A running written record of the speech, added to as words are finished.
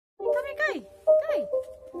Come here, Kai. Kai.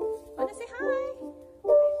 Wanna say hi?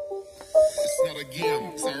 It's not a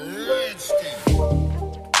game, it's a rich thing.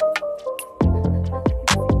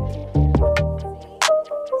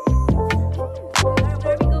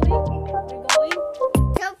 Where are we going? We're going?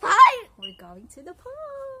 The park. We're going to the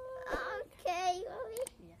park. Okay, Mommy.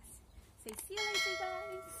 Yes. Say see you later,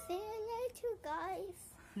 guys. See you later, guys.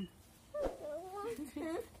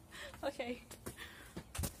 Okay.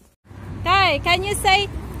 Kai, can you say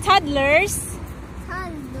toddlers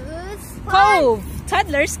cove?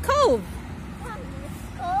 Toddlers cove.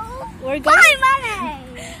 We're going. Bye, Mommy.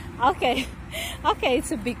 Okay. Okay,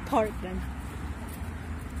 it's a big park then.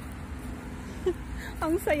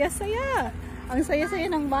 Ang saya-saya. Ang saya-saya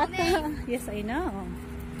ng bata. Yes, I know.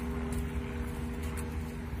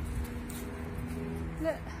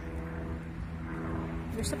 Look.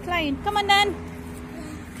 There's a plane. Come on, Dan.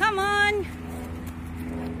 Come on.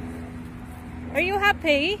 Are you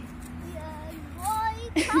happy? Yeah,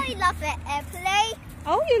 boy. I love the airplane.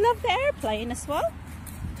 Oh, you love the airplane as well?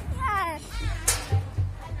 Yes.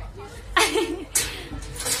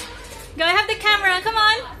 Go, I have the camera. Come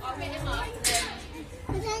on.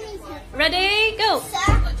 Ready? Go. Go.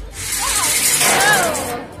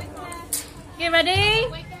 Okay, ready?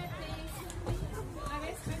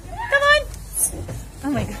 Come on.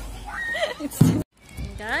 Oh my god.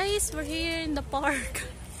 Guys, we're here in the park.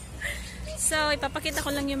 So, ipapakita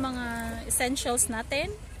ko lang yung mga essentials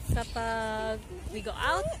natin kapag we go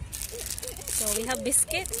out. So, we have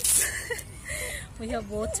biscuits. We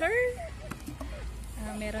have water.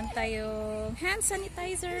 Meron tayong hand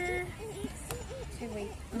sanitizer. Okay,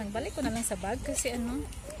 wait. Nagbalik ko na lang sa bag kasi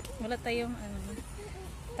wala tayong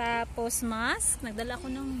Tapos mask. Nagdala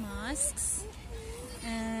ako ng masks.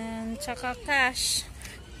 And tsaka cash.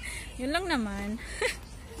 Yun lang naman.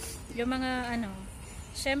 Yung mga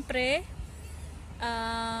syempre,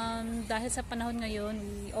 dahil sa panahon ngayon,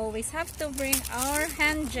 we always have to bring our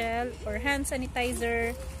hand gel or hand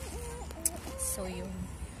sanitizer. So yun.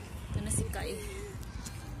 Ito na si Kai.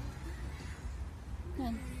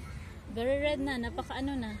 Yan. Very red na. Napaka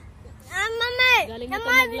na. Mommy. Galing na ito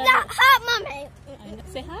maglaro. Hi, Mommy.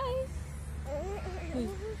 Say hi. Uy,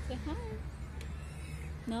 say hi.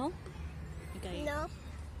 No? Okay. No.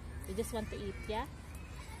 You just want to eat, yeah?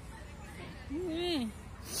 Okay.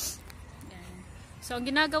 So, ang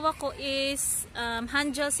ginagawa ko is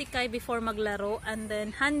hand gel si Kai before maglaro and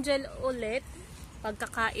then hand gel ulit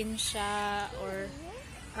pagkakain siya or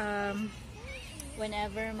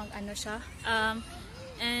whenever siya.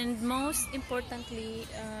 And most importantly,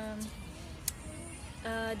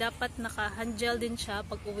 dapat naka-hand gel din siya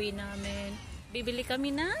pag uwi namin. Bibili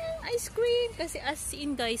kami ng ice cream kasi as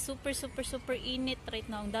in guys, super init right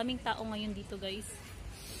now. Ang daming tao ngayon dito guys.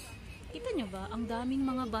 Kita nyo ba? Ang daming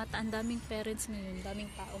mga bata, ang daming parents ngayon,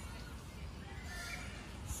 daming tao.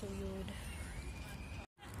 So yun.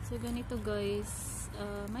 So ganito guys,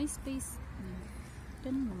 my space.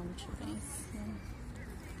 Ganun naman siya guys.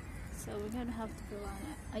 So we're gonna have to go on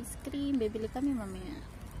ice cream. Bibili kami mamaya.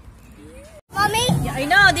 Mommy. Yeah, I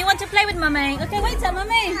know. Do you want to play with mommy? Okay, wait a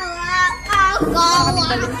mommy.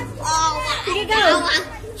 Sige, go.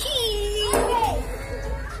 Cheese.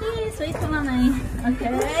 Wait for mommy.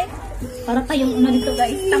 Okay. Para tayong dito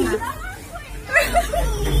guys. Tanga.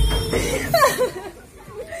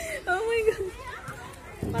 Oh my god.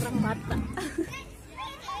 Parang bata.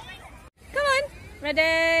 Come on.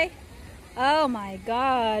 Ready? Oh my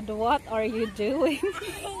god. What are you doing?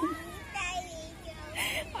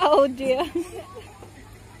 Oh dear.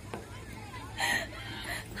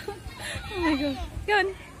 Oh my god.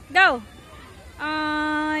 Yun. Go.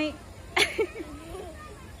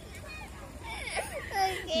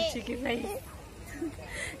 You cheeky face.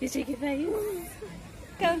 You cheeky face.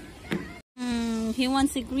 Go. He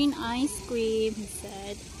wants a green ice cream, he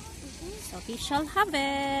said. So he shall have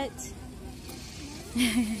it.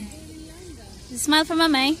 Smile for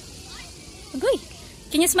mommy. Agoy.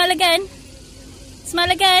 Can you smile again?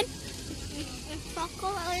 Smile again.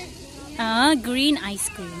 Green ice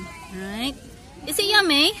cream. Right? Is it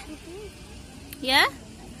yummy? Yeah?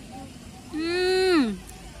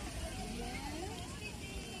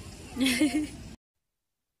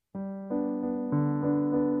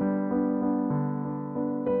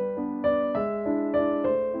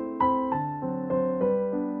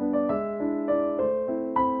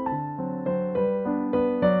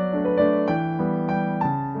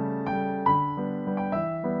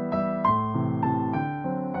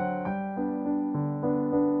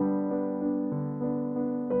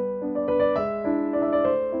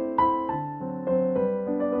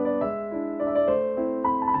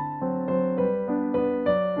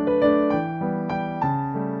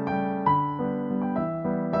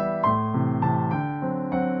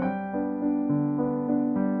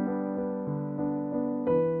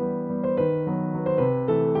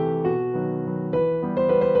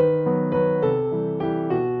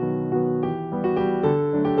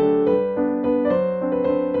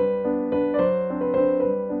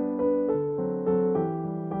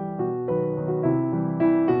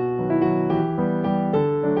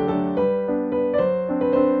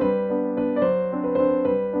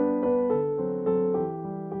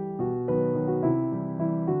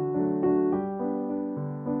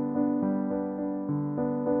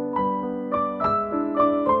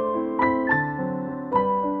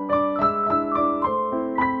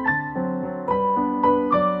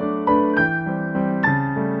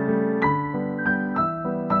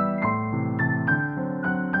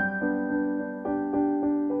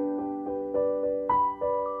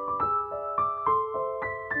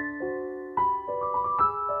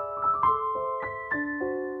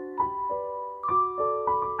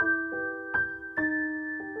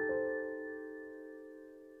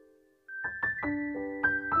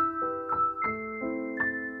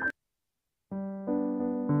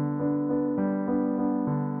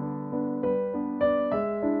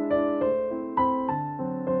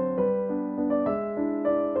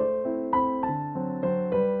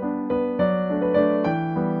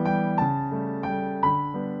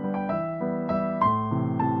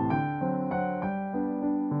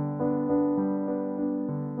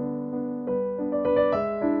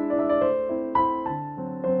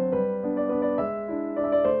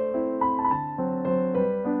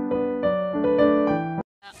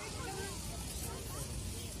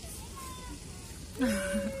 Love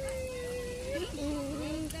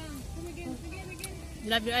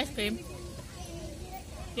your ice cream?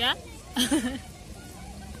 Yeah?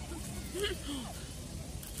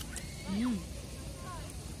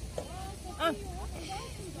 Oh.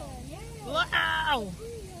 Wow!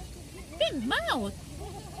 Big mouth!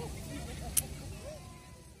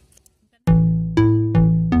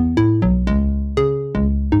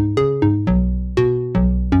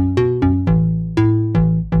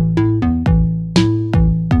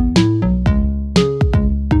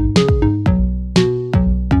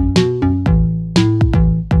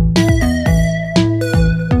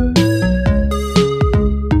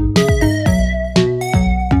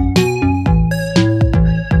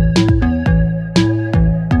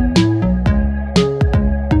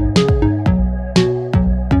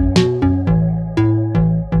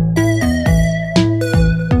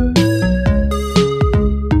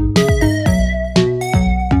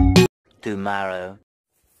 Tomorrow.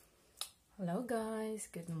 Hello guys,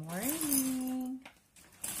 good morning.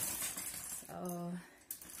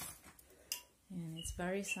 And it's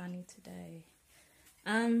very sunny today.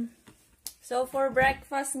 So for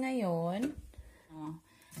breakfast ngayon,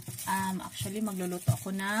 actually magluluto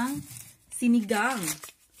ako ng sinigang.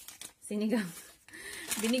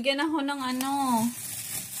 Binigyan ako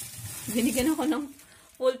ng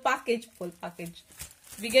full package.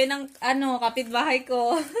 Bigay ng kapitbahay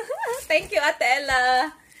ko. Thank you, Ate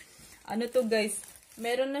Ella. Ano to, guys?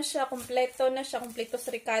 Meron na siya, kompletos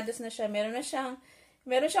ricados na siya. Meron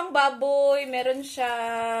siyang baboy, meron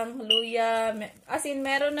siyang luya,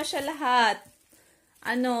 meron na siya lahat.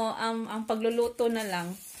 Ang pagluluto na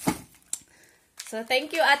lang. So,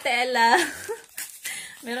 thank you, Ate Ella.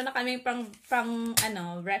 Meron na kaming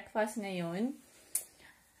breakfast ngayon.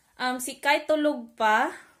 Si Kai tulog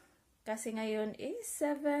pa. Kasi ngayon is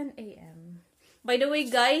 7 a.m. By the way,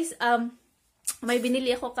 guys, may binili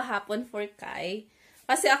ako kahapon for Kai.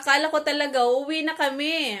 Kasi akala ko talaga, uwi na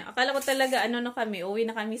kami. Uwi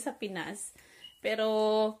na kami sa Pinas.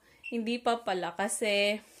 Pero, hindi pa pala.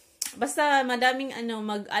 Kasi, basta madaming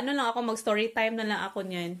mag-story time na lang ako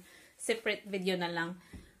niyan. Separate video na lang.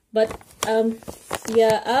 But,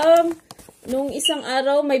 nung isang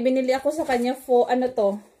araw, may binili ako sa kanya for,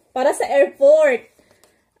 para sa airport.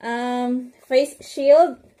 Face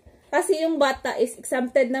shield. Kasi yung bata is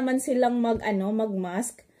exempted naman silang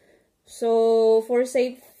mag-mask. So, for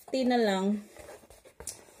safety na lang,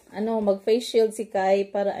 mag-face shield si Kai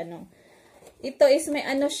para Ito is may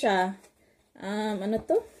siya.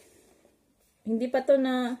 Hindi pa to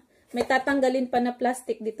may tatanggalin pa na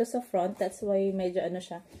plastic dito sa front. That's why medyo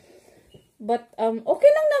siya. But, okay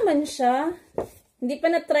lang naman siya. Hindi pa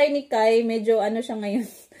na-try ni Kai. Medyo siya ngayon.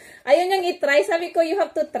 Ayaw niyang i-try. Sabi ko, you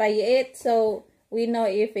have to try it. So, we know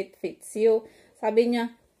if it fits you. Sabi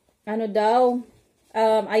niya,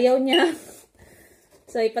 ayaw niya.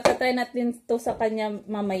 So, ipatatry natin to sa kanya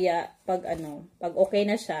mamaya pag okay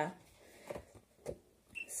na siya.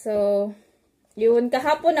 So, yun.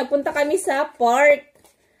 Kahapon, nagpunta kami sa park.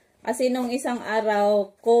 Kasi nung isang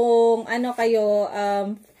araw, kung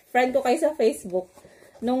friend ko kayo sa Facebook,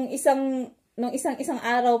 nung isang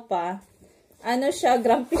araw pa,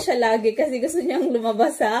 grumpy siya lagi kasi gusto niyang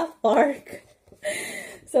lumabas sa park.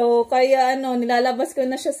 So, kaya nilalabas ko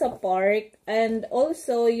na siya sa park. And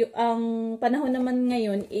also, ang panahon naman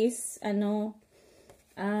ngayon is,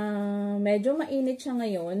 medyo mainit siya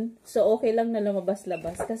ngayon. So, okay lang na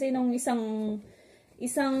lumabas-labas. Kasi nung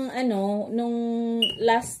nung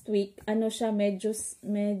last week, siya,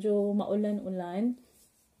 medyo maulan-ulan.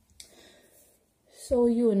 So,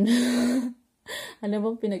 yun. Ano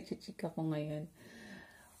bang pinagchichika ko ngayon?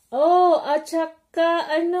 Oh, at saka,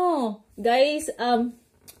 guys,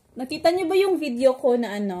 nakita niyo ba yung video ko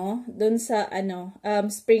na doon sa,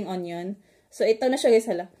 spring onion? So, ito na siya, guys,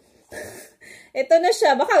 Ito na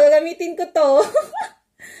siya, baka gagamitin ko to.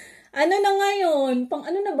 Na ngayon? Pang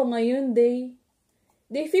na ba ngayon, Day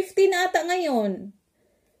 15 na ata ngayon.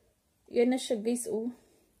 Yan na siya, guys, oh.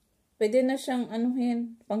 Pwede na siyang,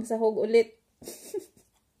 pang sahog ulit.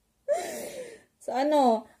 So,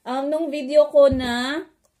 nung video ko na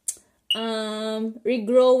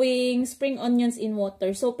regrowing spring onions in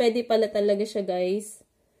water. So, pwede pala talaga siya, guys.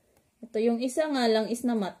 Ito, yung isa nga lang is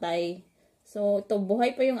namatay. So, ito,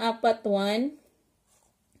 buhay pa yung 4. 1,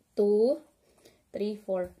 2, 3,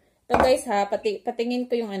 4. Ito, guys, ha. Patingin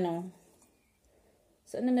ko yung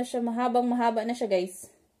So, na siya? Mahaba na siya, guys.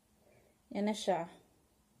 Yan na siya.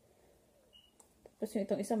 Tapos yung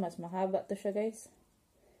itong isa, mas mahaba to siya, guys.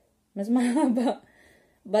 Mas mahaba.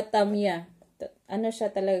 But, yeah. Siya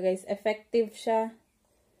talaga, guys. Effective siya.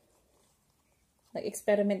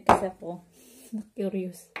 Nag-experiment kasi ako.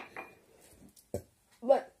 Curious.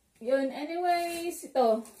 Yun, anyways,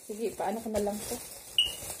 ito. Sige, paano ko na lang to?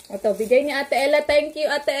 Ito, bigay ni Ate Ella. Thank you,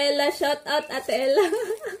 Ate Ella. Shout out, Ate Ella.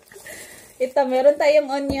 Ito, meron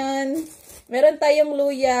tayong onion. Meron tayong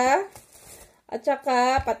luya. At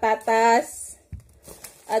saka patatas.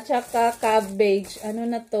 At saka cabbage. Ano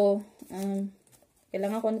na to?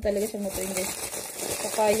 Kailangan ko na talaga siyang lutuin, guys.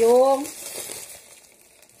 Saka yung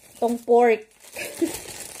itong pork.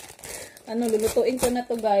 Ano, lulutuin ko na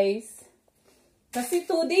to, guys. Kasi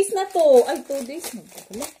 2 days na to. Ay, 2 days na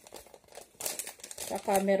pala.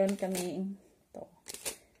 Saka meron kami ito.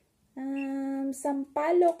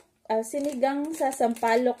 Sampalok. Sinigang sa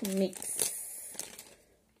sampalok mix.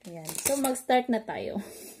 Ayan. So, mag-start na tayo.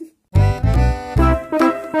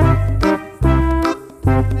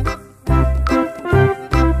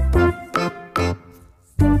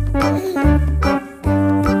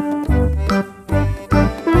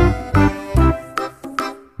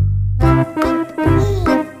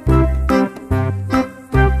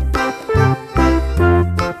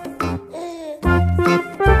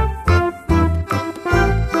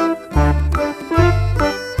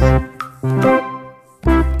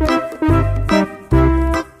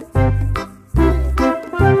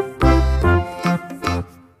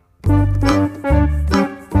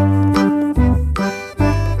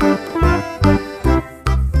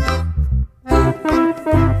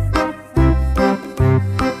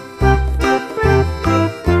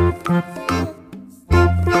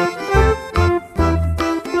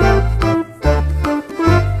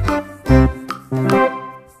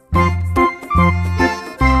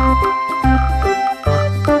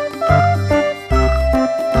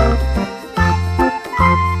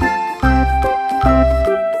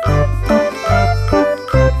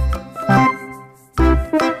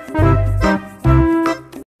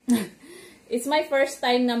 It's my first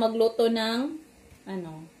time na magluto ng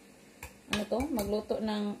ano to? Magluto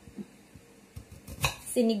ng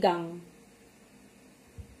sinigang.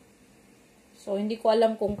 So hindi ko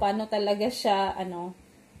alam kung paano talaga siya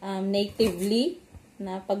natively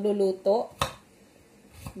na pagluluto.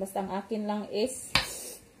 Basta ang akin lang is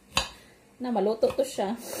na maluto to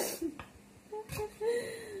siya.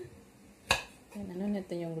 Ano na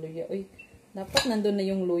ito yung luya? Uy, dapat nandun na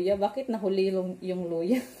yung luya. Bakit nahuli yung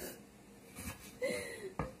luya?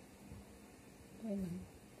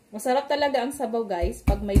 Masarap talaga ang sabaw, guys,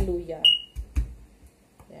 pag may luya.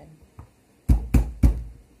 Yan.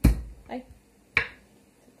 Ay.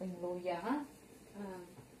 Ito yung luya, ha?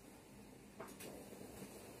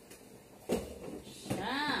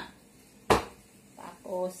 Siya.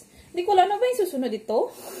 Tapos, hindi ko alam na ba yung susunod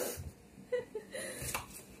ito?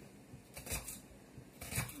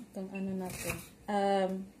 Itong ano natin.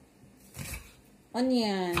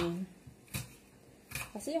 Onion.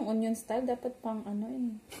 Kasi yung onion style, dapat pang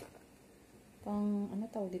pang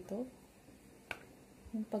tawag dito?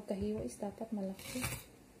 Yung pagkahiwa is dapat malaki.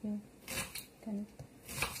 Yung ganito.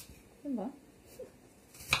 Diba?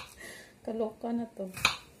 Kaloka na to.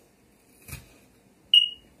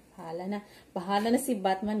 Bahala na si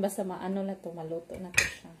Batman, basta maano na to, maluto na to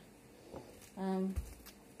siya.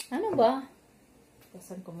 Ano ba?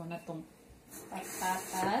 Pasan ko muna tong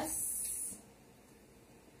patatas.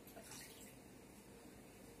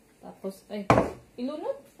 Tapos, ay,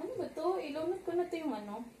 ilunod? Ano ba to? Ilunod ko na to yung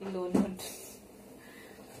ilunod.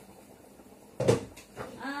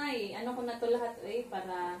 Ay, ko na to lahat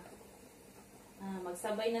para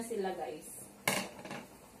magsabay na sila, guys.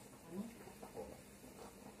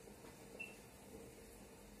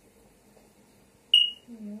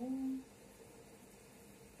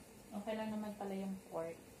 Okay lang naman pala yung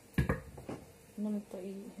pork.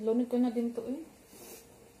 Lunod ko na din to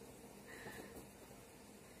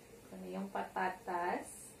yung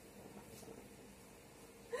patatas.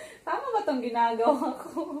 Tama ba itong ginagawa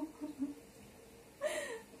ko?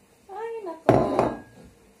 Ay, nako.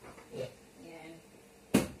 Yan.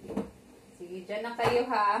 Sige, dyan na kayo,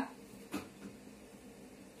 ha?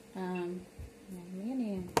 Yan.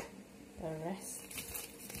 The rest.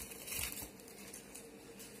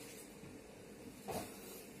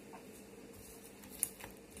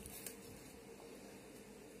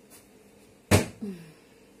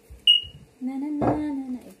 Na.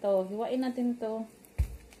 Ito, hiwain natin to.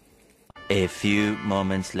 A few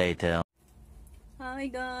moments later. Hi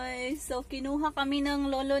guys! So, kinuha kami ng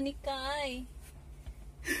lolo ni Kai.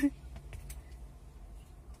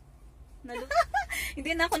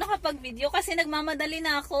 Hindi na ako nakapag-video kasi nagmamadali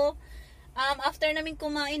na ako. After namin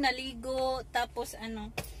kumain, naligo. Tapos,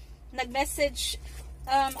 nag-message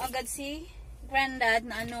agad si grandad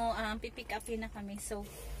na pipick upin na kami. So,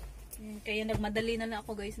 kaya nagmadali na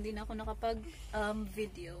ako, guys. Hindi na ako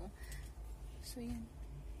nakapag-video. So, yan.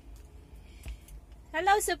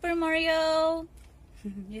 Hello, Super Mario!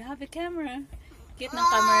 You have a camera. Cute ng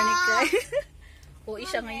camera ni Kai. Uwi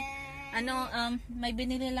siya ngayon. May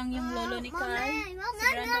binili lang yung lolo ni Kai. Si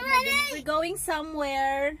grandad may binili. We're going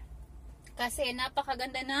somewhere. Kasi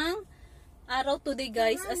napakaganda ng araw today,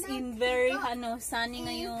 guys. As in, very, sunny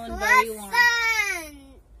ngayon. Very warm.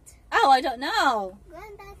 Oh, I don't know.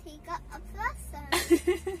 Granddad, he got a present.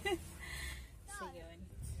 So, yun.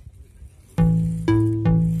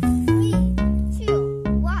 3, 2,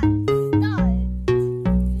 1, go.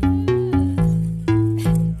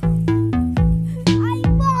 I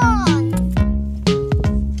won.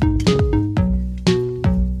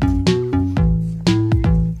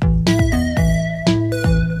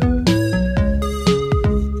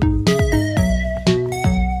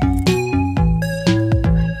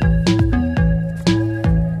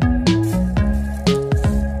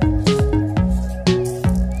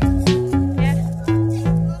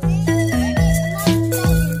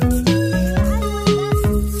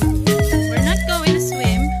 We're not going to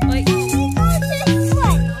swim. Wait.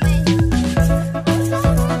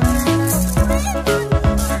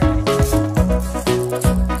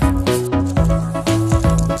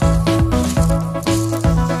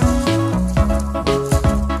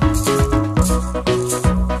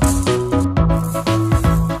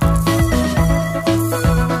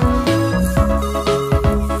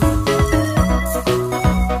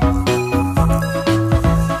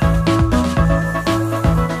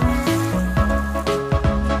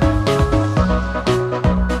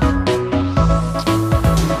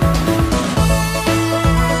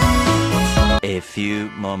 A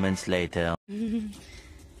few moments later. Ang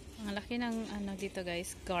laki ng dito,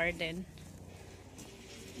 guys, garden.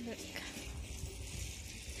 Look.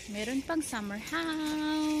 Meron pang summer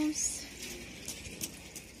house.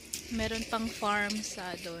 Meron pang farm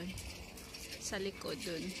sa doon. Sa likod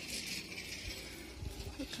doon.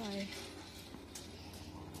 Okay.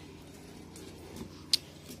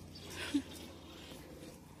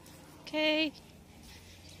 Okay.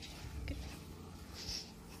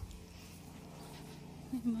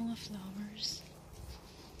 May mga flowers.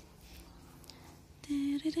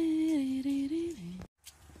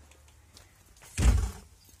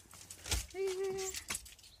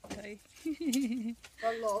 Okay.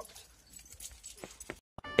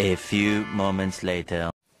 A few moments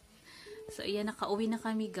later. So, ayan, nakauwi na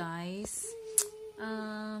kami, guys.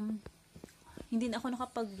 Hindi na ako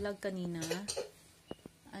nakapag-vlog kanina.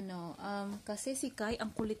 Kasi si Kai,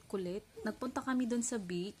 ang kulit-kulit. Nagpunta kami dun sa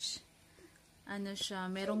beach.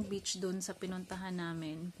 Merong beach dun sa pinuntahan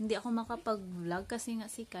namin. Hindi ako makapag-vlog kasi nga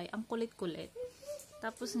si Kai, ang kulit-kulit.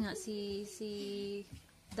 Tapos nga, si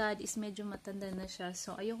dad is medyo matanda na siya.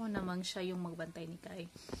 So, ayoko namang siya yung magbantay ni Kai.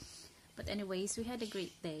 But anyways, we had a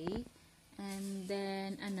great day. And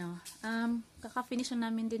then, kaka-finish na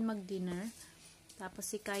namin din mag-dinner. Tapos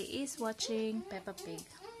si Kai is watching Peppa Pig.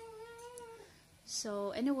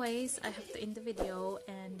 So, anyways, I have to end the video.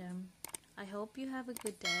 And I hope you have a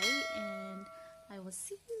good day. And I will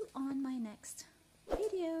see you on my next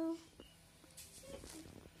video.